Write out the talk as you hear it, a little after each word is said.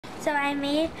So I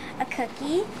made a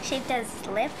cookie shaped as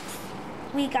lips.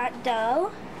 We got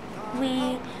dough.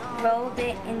 We rolled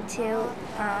it into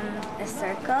a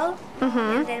circle,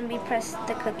 and then we pressed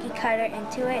the cookie cutter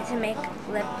into it to make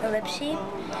a lip shape.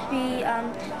 We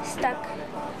stuck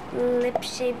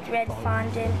lip-shaped red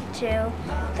fondant to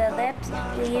the lips.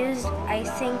 We used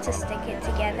icing to stick it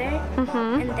together,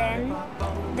 and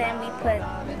then we put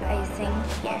icing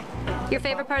here. Your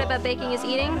favorite part about baking is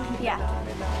eating? Yeah.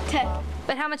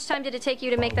 But how much time did it take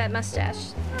you to make that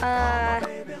mustache?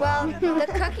 Well, the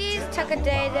cookies took a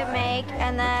day to make,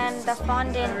 and then the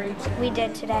fondant we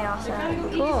did today also.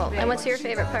 Cool. And what's your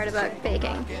favorite part about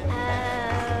baking?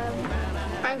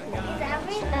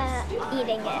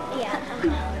 Eating it, yeah.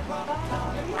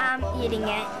 Eating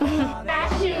it.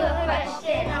 Ask you a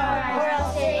question, or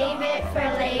I'll save it for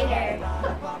later.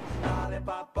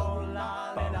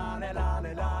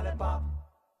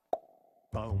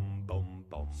 Boom, boom,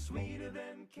 boom. Sweeter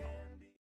than candy.